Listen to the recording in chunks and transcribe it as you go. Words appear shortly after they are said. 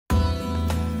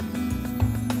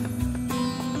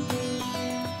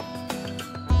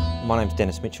My name's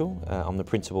Dennis Mitchell. I'm the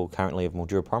principal currently of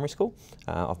Mildura Primary School.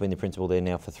 I've been the principal there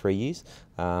now for 3 years.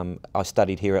 I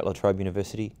studied here at Trobe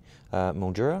University,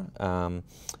 Mildura,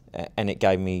 and it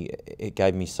gave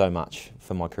me so much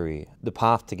for my career. The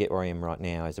path to get where I am right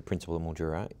now as a principal of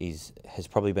Mildura has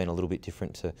probably been a little bit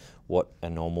different to what a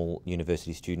normal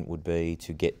university student would be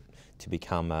to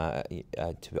become a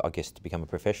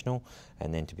professional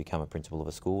and then to become a principal of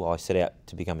a school. I set out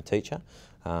to become a teacher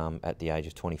at the age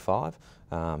of 25,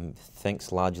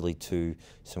 thanks largely to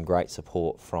some great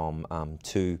support from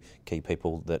two key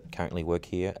people that currently work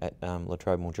here at La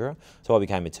Trobe Mildura. So I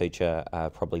became a teacher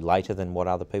probably later than what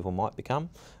other people might become,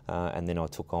 and then I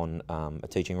took on a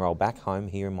teaching role back home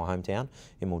here in my hometown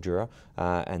in Mildura,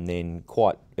 and then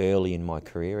quite early in my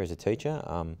career as a teacher,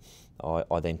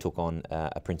 I then took on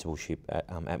a principalship at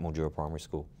Mildura Primary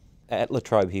School. At La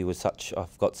Trobe here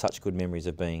I've got such good memories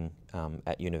of being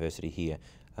at university here.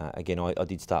 Again, I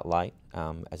did start late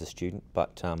as a student,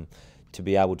 but to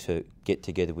be able to get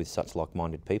together with such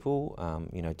like-minded people,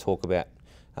 talk about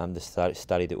the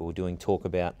study that we were doing, talk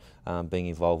about being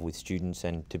involved with students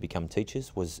and to become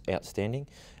teachers was outstanding.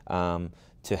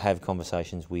 To have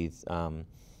conversations with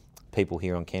people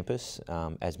here on campus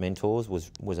as mentors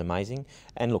was amazing,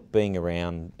 and look, being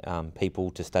around people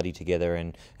to study together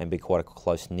and be quite a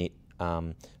close-knit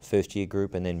first year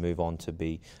group and then move on to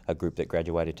be a group that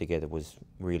graduated together was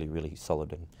really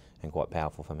solid and quite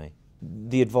powerful for me.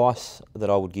 The advice that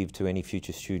I would give to any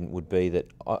future student would be that,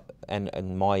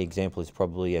 and my example is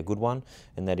probably a good one,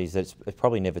 and that is that it's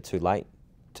probably never too late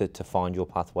to find your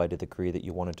pathway to the career that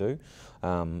you want to do,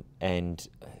 and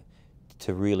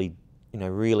to really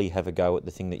have a go at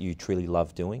the thing that you truly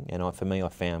love doing. And for me, I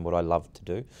found what I love to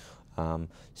do.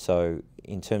 So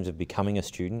in terms of becoming a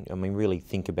student, I mean, really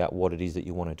think about what it is that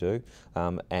you want to do,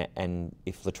 and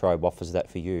if La Trobe offers that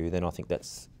for you, then I think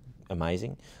that's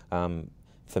amazing.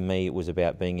 For me, it was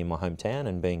about being in my hometown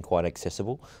and being quite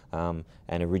accessible, and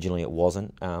originally it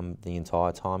wasn't the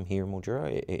entire time here in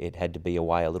Mildura. It had to be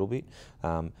away a little bit,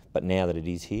 but now that it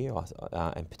is here,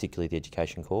 and particularly the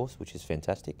education course, which is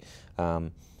fantastic,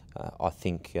 I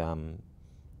think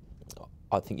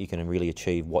you can really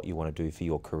achieve what you want to do for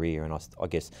your career, and I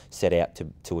guess set out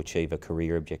to achieve a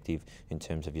career objective in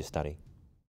terms of your study.